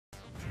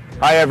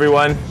Hi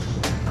everyone,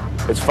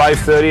 it's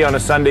 5:30 on a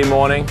Sunday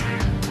morning.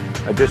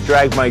 I just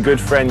dragged my good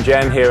friend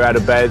Jen here out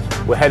of bed.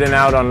 We're heading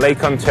out on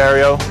Lake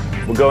Ontario.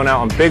 We're going out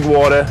on big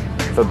water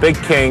for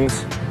big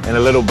kings in a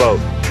little boat.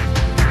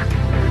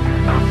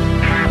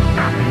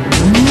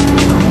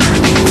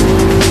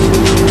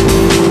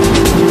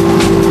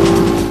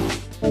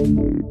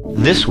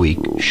 This week,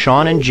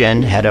 Shaun and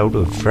Jen head out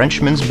of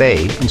Frenchman's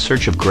Bay in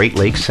search of Great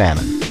Lake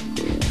salmon.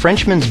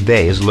 Frenchman's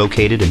Bay is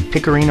located in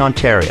Pickering,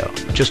 Ontario,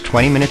 just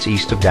 20 minutes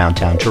east of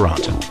downtown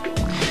Toronto.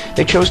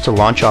 They chose to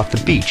launch off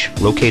the beach,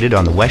 located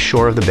on the west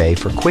shore of the bay,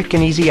 for quick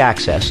and easy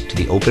access to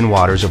the open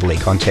waters of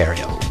Lake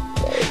Ontario.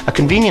 A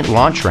convenient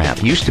launch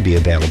ramp used to be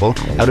available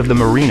out of the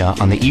marina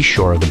on the east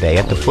shore of the bay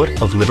at the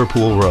foot of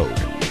Liverpool Road.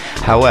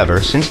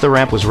 However, since the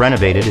ramp was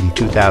renovated in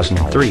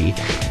 2003,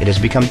 it has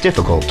become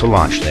difficult to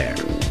launch there.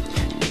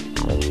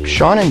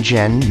 Shaun and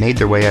Jen made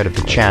their way out of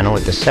the channel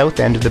at the south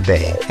end of the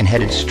bay and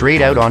headed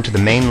straight out onto the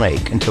main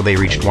lake until they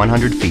reached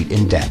 100 feet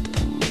in depth.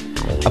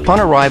 Upon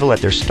arrival at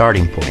their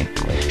starting point,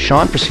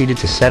 Shaun proceeded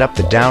to set up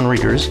the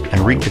downriggers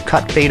and rig the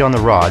cut bait on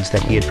the rods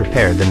that he had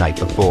prepared the night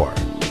before.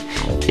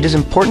 It is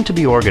important to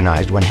be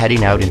organized when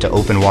heading out into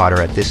open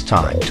water at this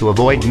time to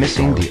avoid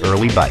missing the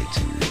early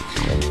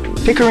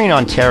bite. Pickering,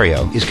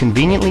 Ontario is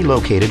conveniently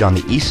located on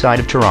the east side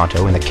of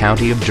Toronto in the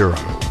county of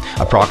Durham,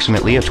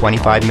 approximately a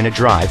 25-minute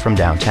drive from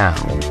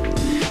downtown.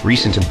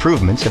 Recent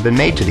improvements have been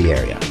made to the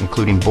area,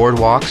 including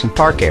boardwalks and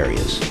park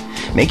areas,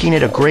 making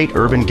it a great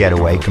urban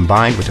getaway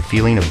combined with a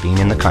feeling of being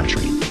in the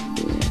country.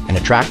 An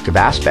attractive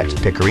aspect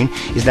of Pickering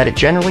is that it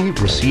generally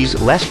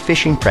receives less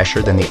fishing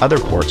pressure than the other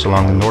ports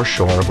along the north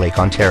shore of Lake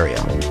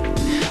Ontario.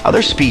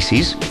 Other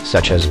species,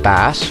 such as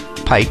bass,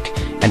 pike,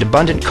 and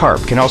abundant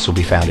carp can also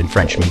be found in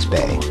Frenchman's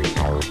Bay.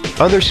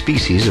 Other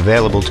species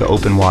available to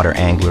open water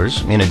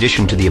anglers, in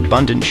addition to the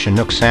abundant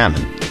Chinook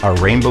salmon, are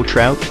rainbow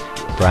trout,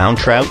 brown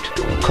trout,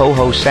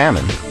 coho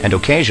salmon, and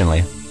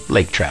occasionally,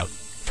 lake trout.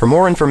 For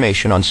more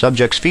information on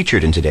subjects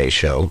featured in today's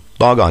show,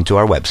 log on to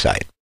our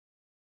website.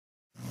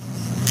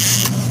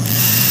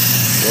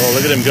 Oh,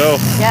 look at him go.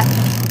 Yeah.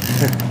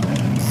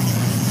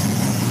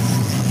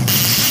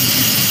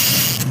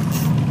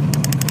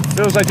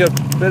 Feels like a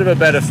bit of a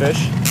better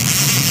fish.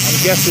 I'm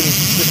guessing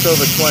just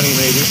over 20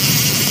 maybe.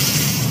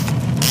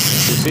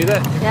 You see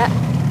that? Yeah.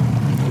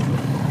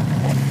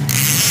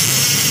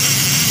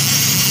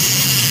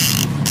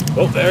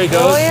 Oh, there he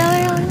goes. Oh,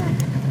 yeah.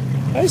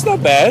 That's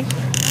not bad.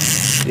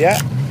 Yeah.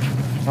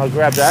 I'll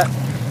grab that.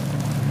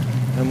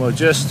 And we'll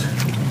just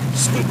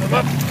scoop him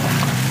up.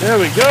 There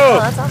we go. Oh,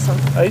 that's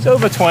awesome. He's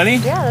over 20.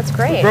 Yeah, that's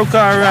great. We broke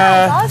our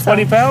awesome.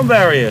 20-pound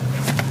barrier.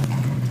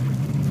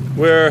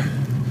 We're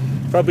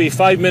probably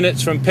 5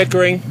 minutes from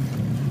Pickering.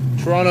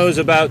 Toronto's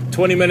about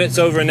 20 minutes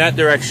over in that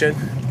direction.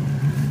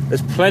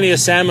 There's plenty of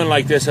salmon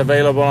like this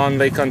available on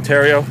Lake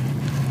Ontario.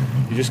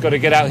 You just got to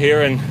get out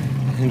here and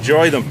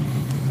enjoy them.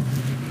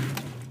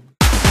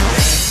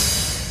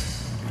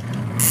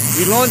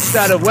 We launched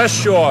out of West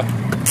Shore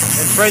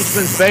in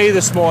Frenchman's Bay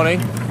this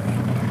morning,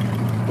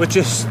 which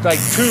is like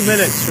 2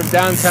 minutes from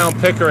downtown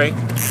Pickering.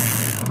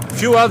 A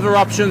few other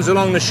options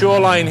along the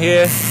shoreline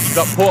here. You've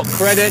got Port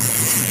Credit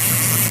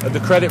at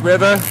the Credit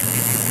River.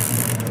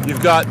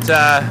 You've got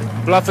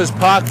Bluffers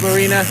Park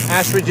Marina,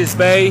 Ashridge's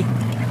Bay,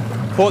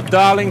 Port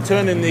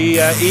Darlington in the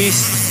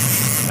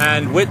east,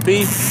 and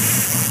Whitby.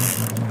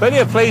 Plenty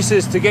of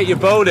places to get your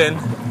boat in.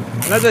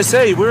 And as I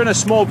say, we're in a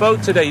small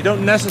boat today. You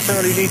don't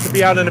necessarily need to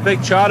be out in a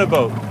big charter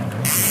boat.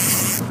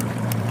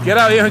 Get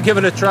out here and give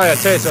it a try. I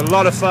tell you, it's a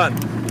lot of fun.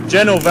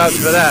 Jen will vouch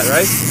for that,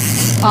 right?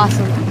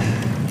 Awesome.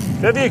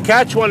 If you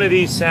catch one of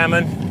these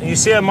salmon and you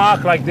see a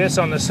mark like this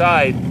on the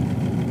side,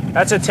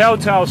 that's a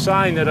telltale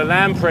sign that a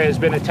lamprey has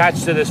been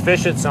attached to this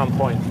fish at some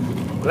point.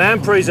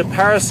 Lampreys are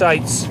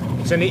parasites.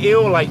 It's an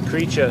eel-like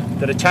creature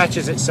that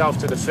attaches itself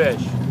to the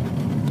fish.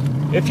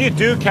 If you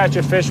do catch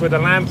a fish with a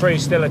lamprey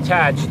still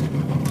attached,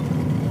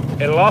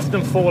 it'll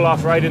often fall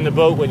off right in the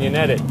boat when you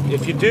net it.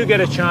 If you do get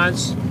a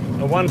chance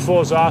and one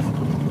falls off,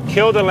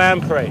 kill the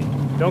lamprey.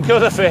 Don't kill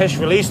the fish,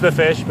 release the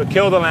fish, but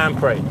kill the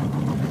lamprey.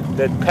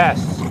 They're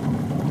pests.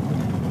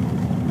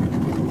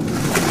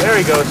 There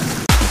he goes.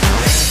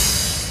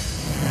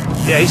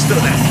 Yeah, he's still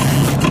there.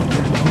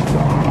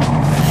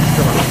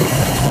 Come on.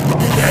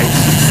 Yeah,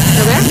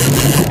 Still there?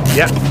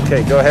 yeah,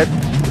 okay, go ahead.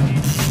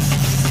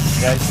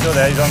 Yeah, he's still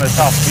there. He's on the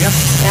top. See him?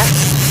 Yeah.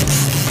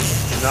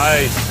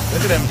 Nice.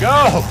 Look at him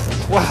go.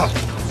 Wow.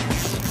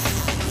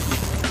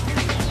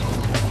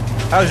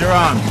 How's your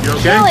arm? You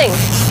okay? Chilling.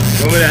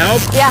 You want me to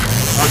help? Yeah.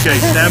 Okay,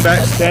 stand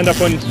back, stand up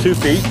on 2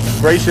 feet.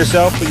 Brace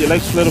yourself, put your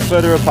legs a little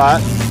further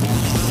apart.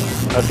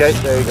 Okay,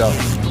 there you go.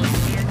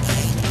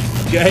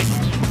 Okay.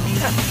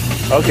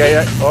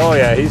 Okay, oh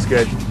yeah, he's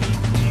good.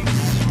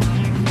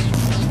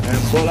 And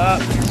pull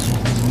up.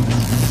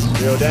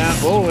 Reel down.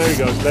 Oh, there he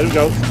goes. Let him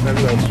go. Let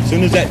him go. As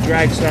soon as that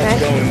drag starts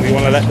going, we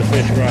want to let the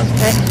fish run.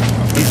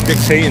 He's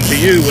dictating to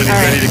you when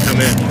he's ready to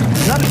come in.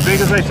 He's not as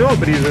big as I thought,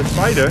 but he's a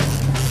fighter.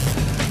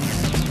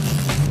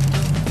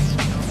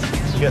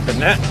 Get the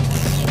net.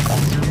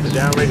 The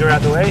downrigger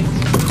out the way.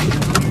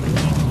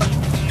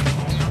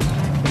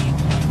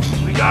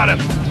 Here we got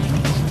him.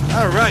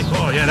 All right.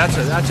 Oh yeah, that's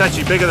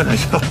actually bigger than I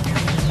thought.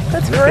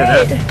 That's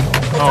great.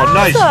 Oh, awesome.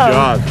 Nice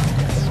job.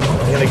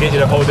 I'm gonna get you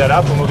to hold that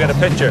up and we'll get a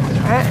picture. All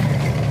right.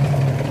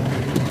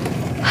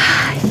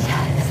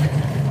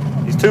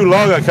 He's too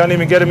long, I can't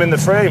even get him in the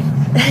frame.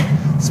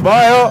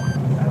 Smile.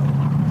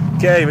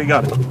 Okay, we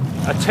got it.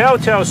 A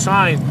telltale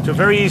sign to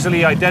very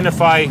easily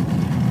identify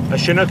a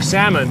Chinook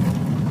salmon.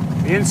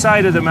 The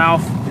inside of the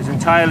mouth is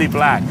entirely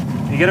black.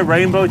 You get a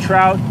rainbow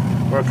trout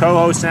or a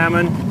coho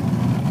salmon,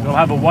 they'll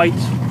have a white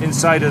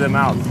inside of the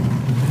mouth.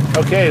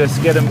 Okay, let's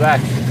get him back.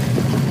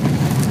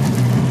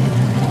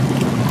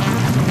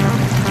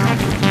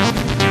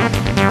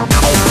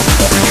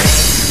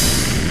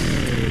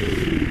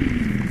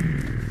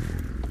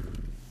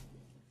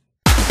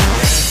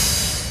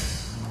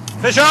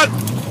 Fish on!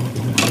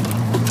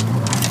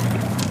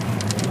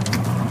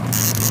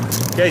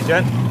 Okay,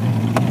 Jen.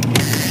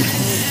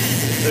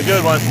 It's a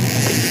good one.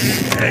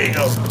 There you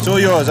go. It's all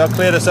yours. I'll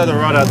clear this other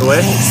rod out the way.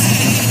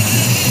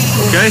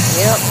 Okay?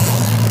 Yep.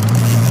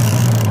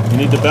 You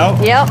need the belt?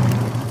 Yep.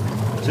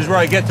 This is where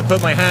I get to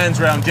put my hands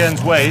around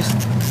Jen's waist.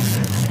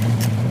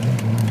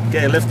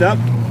 Okay, lift up.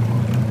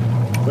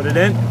 Put it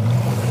in.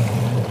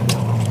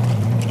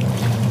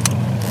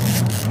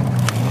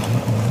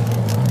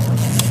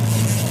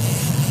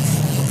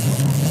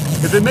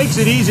 If it makes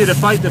it easier to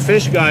fight the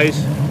fish,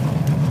 guys,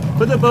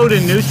 put the boat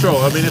in neutral.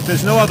 I mean, if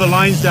there's no other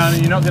lines down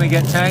and you're not going to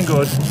get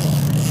tangled,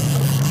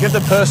 give the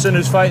person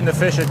who's fighting the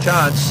fish a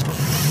chance.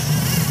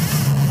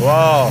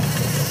 Wow.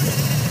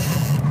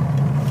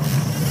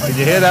 Did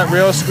you hear that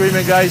reel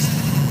screaming, guys?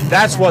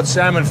 That's what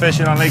salmon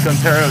fishing on Lake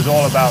Ontario is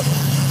all about.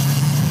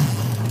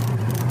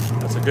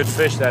 That's a good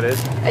fish, that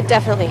is.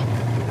 Definitely.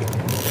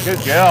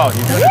 Good girl.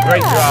 You're doing a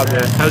great job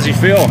there. How's he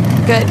feel?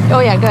 Good. Oh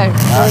yeah, good.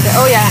 Really good.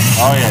 Oh yeah.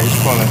 Oh yeah, he's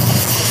pulling.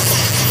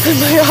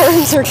 My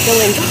arms are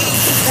killing.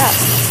 Yeah.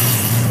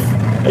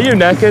 Are you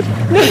naked?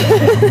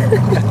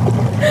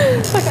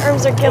 My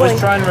arms are killing. Always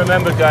try and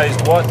remember, guys,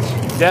 what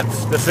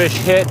depth the fish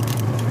hit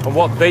and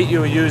what bait you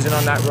were using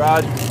on that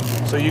rod,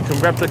 so you can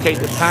replicate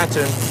the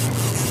pattern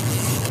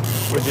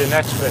with your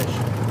next fish.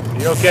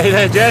 You okay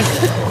there, Jen?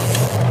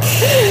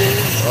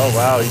 Oh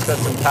wow, he's got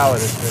some power,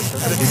 this fish.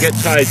 If you get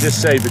tired,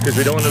 just say, because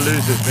we don't want to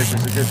lose this fish.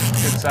 It's a good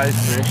sized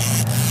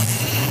fish.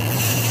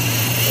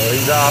 So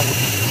he's off.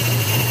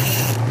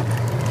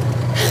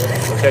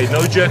 Okay,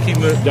 no jerky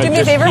move. Do me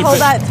a favor, hold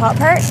that top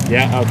part.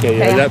 Yeah, okay,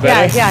 yeah, is that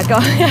better? Yeah, go.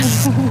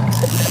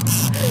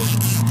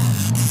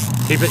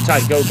 Keep it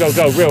tight, go, go,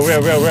 go, reel.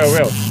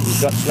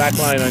 You've got slack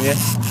line on you.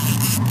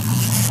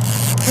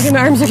 Okay, my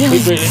arms are killing.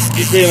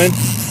 Keep reeling.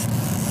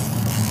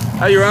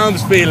 How are your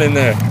arms feeling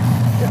there?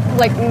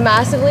 Like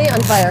massively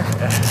on fire.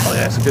 Yeah. Oh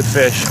yeah, it's a good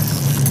fish.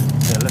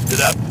 Yeah, lift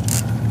it up.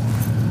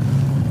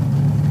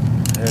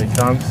 There he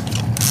comes.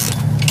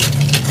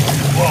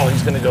 Whoa,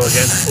 he's gonna go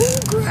again. Ooh,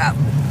 crap.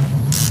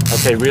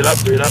 Okay, reel up.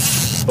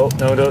 Oh,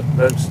 no, don't,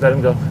 just let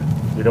him go.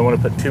 We don't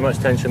want to put too much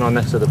tension on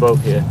next to the boat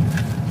here.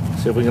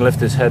 See if we can lift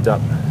his head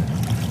up.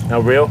 Now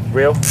reel.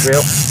 We got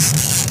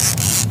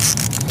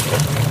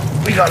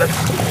him.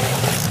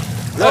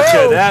 Look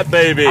at that,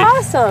 baby.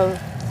 Awesome.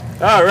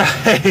 All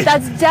right.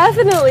 That's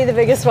definitely the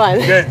biggest one.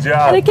 Good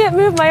job. And I can't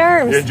move my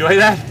arms. You enjoy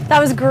that? That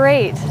was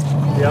great.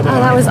 The other one.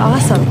 That was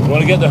awesome. You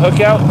want to get the hook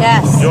out?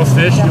 Yes. Your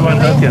fish, Definitely. you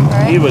unhook him.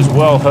 Right. He was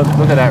well hooked.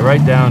 Look at that,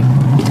 right down.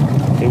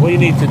 Okay, what you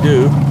need to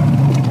do,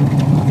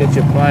 get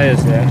your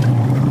pliers there.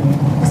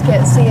 Just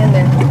can't see in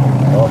there.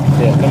 Oh,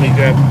 yeah, let me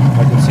grab.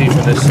 I can see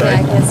from this Yeah, I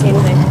side. can't see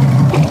anything.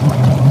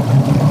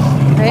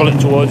 Pull it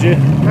towards you.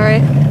 All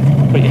right.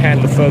 Put your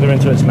hand further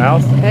into its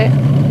mouth. Okay.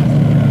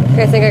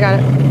 Okay, I think I got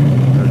it.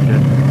 Okay.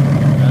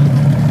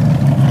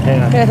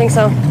 Hang on. Okay, I think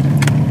so.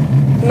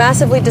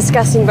 Massively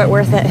disgusting, but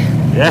worth it.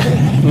 Yeah,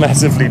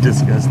 massively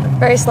disgusting.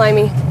 Very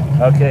slimy.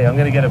 Okay, I'm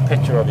gonna get a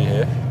picture of you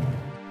here.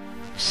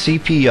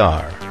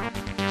 CPR.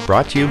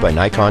 Brought to you by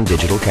Nikon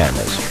Digital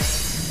Cameras.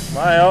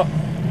 Smile.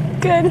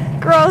 Good.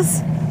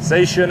 Gross.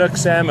 Say Chinook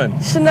salmon.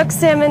 Chinook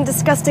salmon,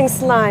 disgusting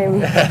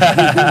slime.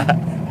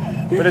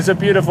 But it's a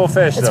beautiful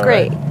fish, It's though,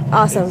 great. right?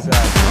 Awesome.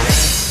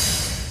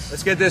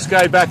 Let's get this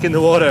guy back in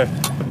the water.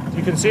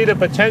 You can see the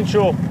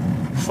potential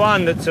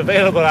fun that's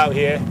available out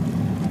here.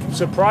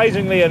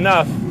 Surprisingly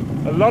enough,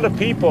 a lot of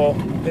people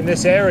in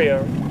this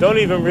area don't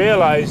even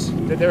realize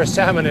that there are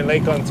salmon in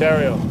Lake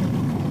Ontario.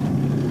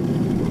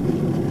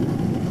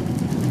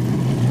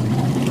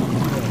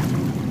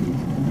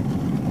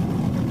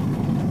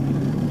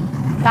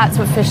 That's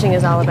what fishing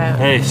is all about.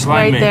 Hey, slime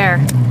right me. there.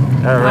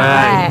 All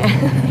right.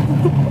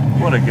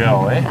 Alright. What a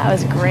girl, eh? That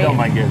was great. Don't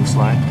mind getting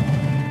slime.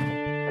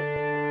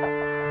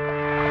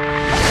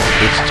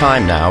 It's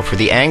time now for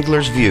the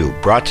Angler's View,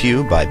 brought to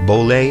you by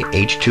Bolay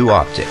H2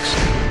 Optics.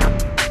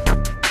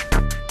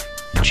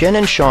 Jen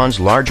and Sean's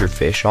larger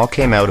fish all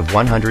came out of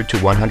 100 to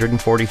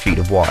 140 feet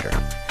of water.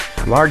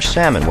 Large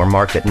salmon were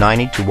marked at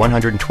 90 to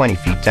 120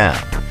 feet down,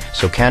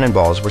 so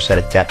cannonballs were set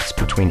at depths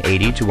between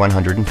 80 to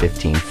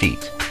 115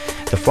 feet.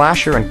 The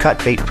flasher and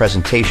cut bait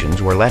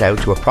presentations were let out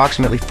to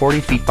approximately 40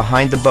 feet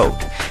behind the boat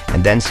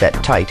and then set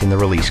tight in the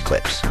release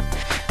clips.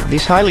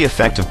 These highly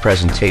effective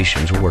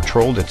presentations were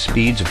trolled at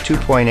speeds of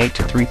 2.8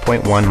 to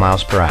 3.1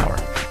 miles per hour.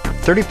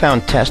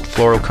 30-pound test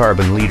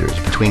fluorocarbon leaders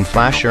between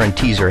flasher and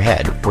teaser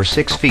head were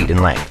 6 feet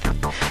in length.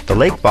 The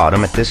lake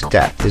bottom at this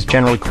depth is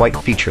generally quite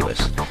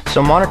featureless,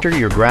 so monitor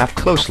your graph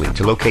closely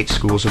to locate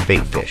schools of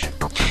bait fish.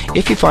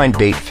 If you find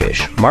bait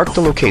fish, mark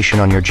the location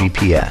on your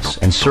GPS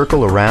and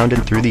circle around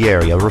and through the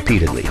area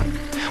repeatedly.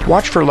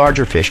 Watch for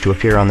larger fish to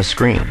appear on the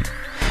screen.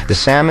 The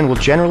salmon will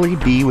generally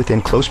be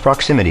within close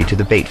proximity to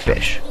the bait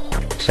fish.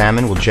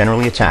 Salmon will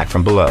generally attack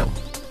from below.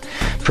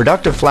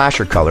 Productive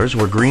flasher colors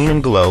were green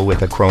and glow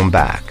with a chrome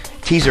back.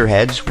 Teaser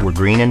heads were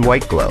green and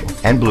white glow,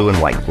 and blue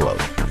and white glow.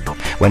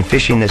 When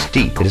fishing this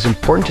deep, it is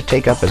important to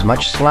take up as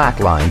much slack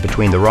line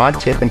between the rod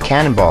tip and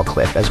cannonball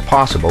clip as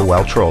possible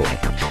while trolling.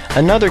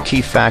 Another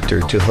key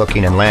factor to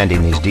hooking and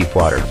landing these deep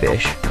water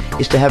fish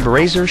is to have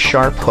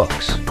razor-sharp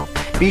hooks.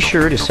 Be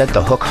sure to set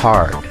the hook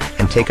hard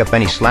and take up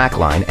any slack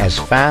line as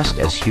fast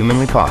as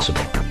humanly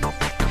possible.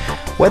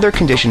 Weather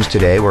conditions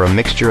today were a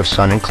mixture of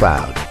sun and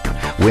cloud.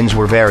 Winds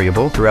were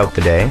variable throughout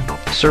the day.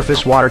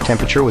 Surface water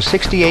temperature was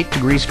 68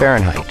 degrees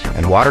Fahrenheit,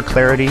 and water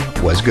clarity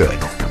was good.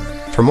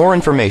 For more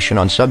information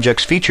on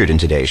subjects featured in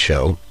today's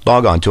show,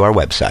 log on to our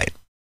website.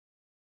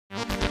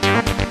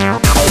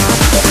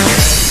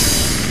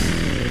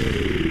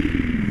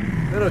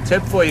 Little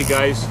tip for you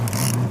guys.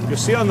 You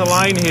see on the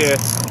line here,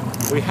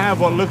 we have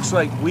what looks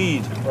like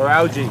weed or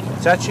algae.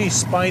 It's actually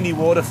spiny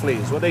water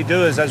fleas. What they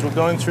do is, as we're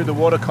going through the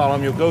water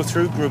column, you'll go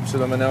through groups of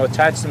them and they'll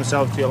attach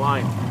themselves to your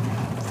line.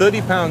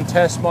 30-pound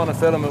test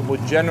monofilament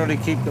would generally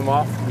keep them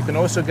off. You can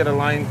also get a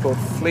line called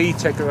flea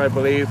ticker, I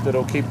believe,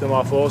 that'll keep them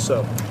off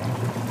also.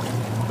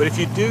 But if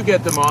you do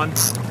get them on,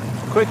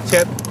 quick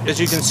tip,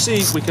 as you can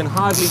see, we can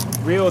hardly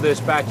reel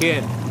this back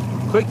in.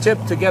 Quick tip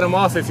to get them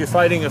off if you're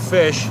fighting a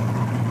fish,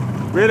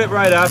 reel it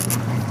right up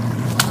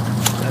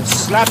and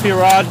slap your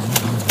rod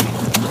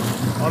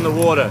on the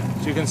water.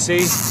 As you can see,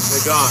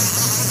 they're gone.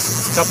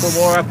 A couple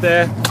more up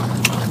there,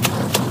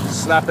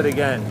 slap it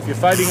again. If you're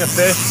fighting a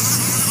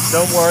fish,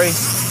 don't worry,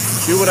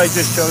 do what I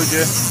just showed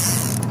you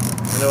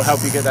and it'll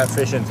help you get that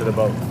fish into the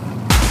boat.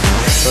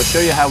 So I'll show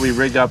you how we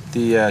rig up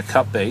the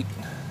cut bait.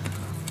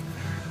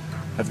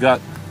 I've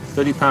got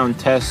 30-pound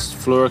test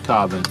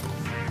fluorocarbon.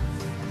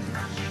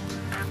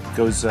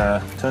 Goes,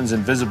 turns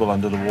invisible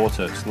under the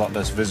water. It's a lot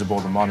less visible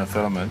than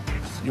monofilament.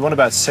 You want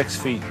about 6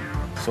 feet,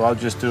 so I'll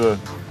just do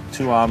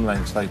 2 arm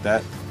lengths like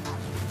that.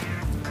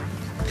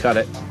 Cut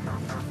it.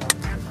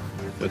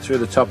 Go through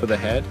the top of the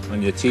head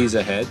on your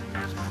teaser head,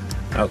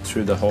 out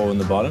through the hole in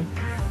the bottom.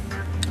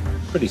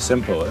 Pretty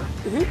simple, eh?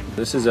 Mm-hmm.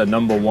 This is a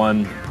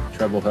 #1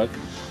 treble hook.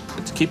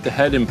 To keep the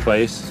head in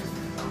place,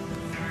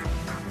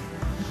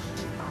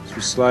 so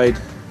we slide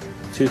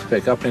the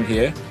toothpick up in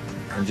here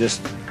and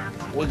just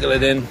wiggle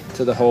it in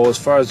to the hole as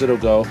far as it'll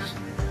go.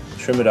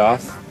 Trim it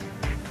off.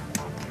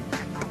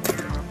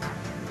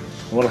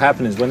 And what'll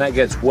happen is when that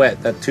gets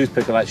wet, that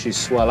toothpick will actually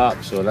swell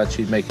up, so it'll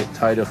actually make it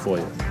tighter for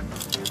you.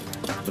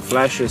 The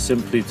flasher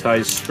simply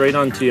ties straight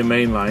onto your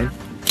main line.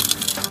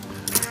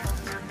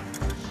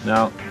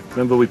 Now,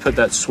 remember we put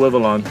that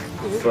swivel on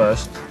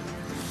first.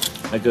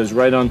 That goes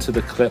right onto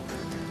the clip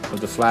of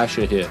the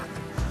flasher here.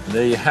 And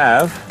there you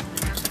have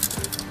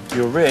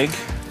your rig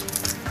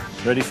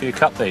ready for your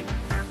cut bait.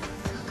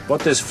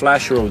 What this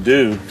flasher will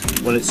do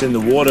when it's in the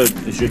water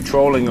as you're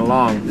trolling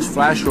along, this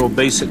flasher will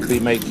basically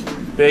make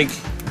big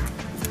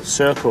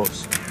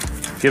circles,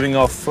 giving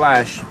off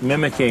flash,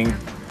 mimicking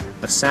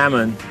a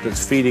salmon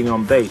that's feeding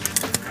on bait.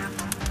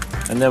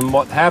 And then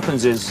what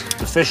happens is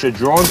the fish are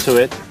drawn to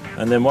it,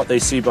 and then what they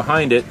see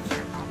behind it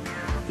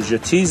is your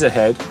teaser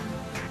head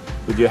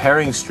with your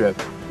herring strip.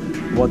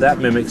 What that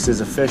mimics is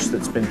a fish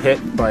that's been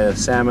hit by a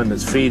salmon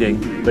that's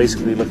feeding.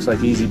 Basically looks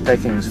like easy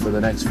pickings for the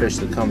next fish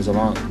that comes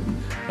along.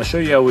 I'll show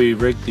you how we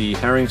rig the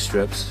herring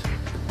strips.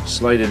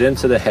 Slide it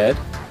into the head,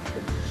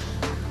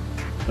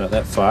 about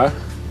that far.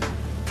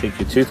 Take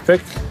your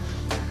toothpick,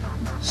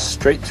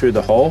 straight through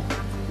the hole,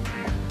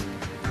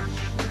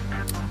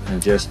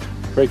 and just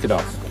break it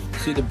off.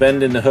 See the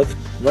bend in the hook?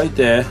 Right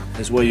there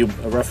is where you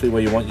roughly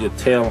where you want your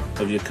tail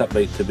of your cut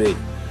bait to be.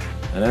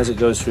 And as it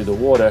goes through the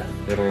water,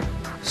 it'll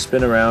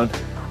spin around,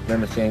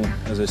 mimicking,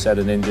 as I said,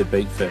 an injured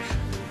bait fish.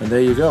 And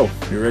there you go.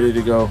 You're ready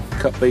to go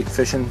cut bait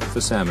fishing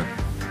for salmon.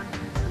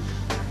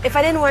 If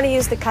I didn't want to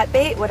use the cut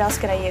bait, what else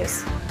could I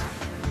use?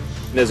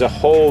 There's a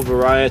whole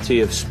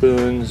variety of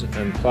spoons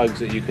and plugs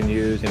that you can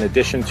use in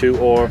addition to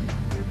or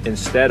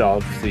instead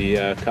of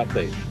the cut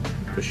bait,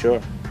 for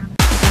sure.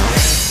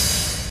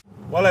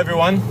 Well,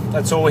 everyone,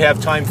 that's all we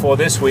have time for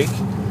this week.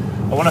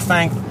 I want to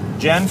thank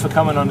Jen for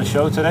coming on the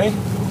show today.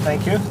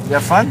 Thank you. You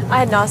have fun? I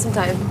had an awesome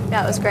time.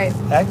 Yeah, it was great.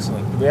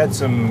 Excellent. We had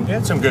some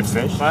good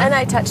fish. Huh? And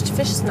I touched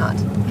fish snot.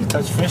 You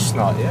touched fish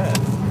snot, yeah.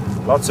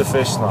 Lots of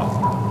fish snot.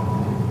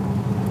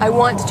 I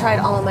want to try it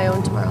all on my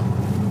own tomorrow.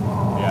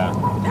 Yeah.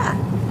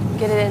 Yeah.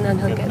 Get it in,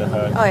 unhook it.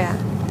 Oh yeah.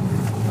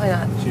 Why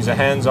not? She's a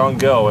hands-on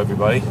girl,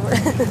 everybody.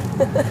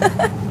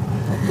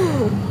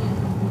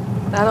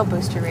 That'll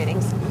boost your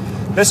ratings.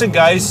 Listen,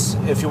 guys,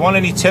 if you want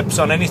any tips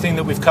on anything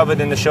that we've covered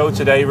in the show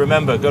today,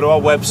 remember, go to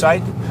our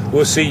website,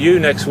 We'll see you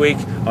next week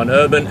on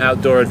Urban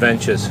Outdoor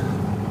Adventures.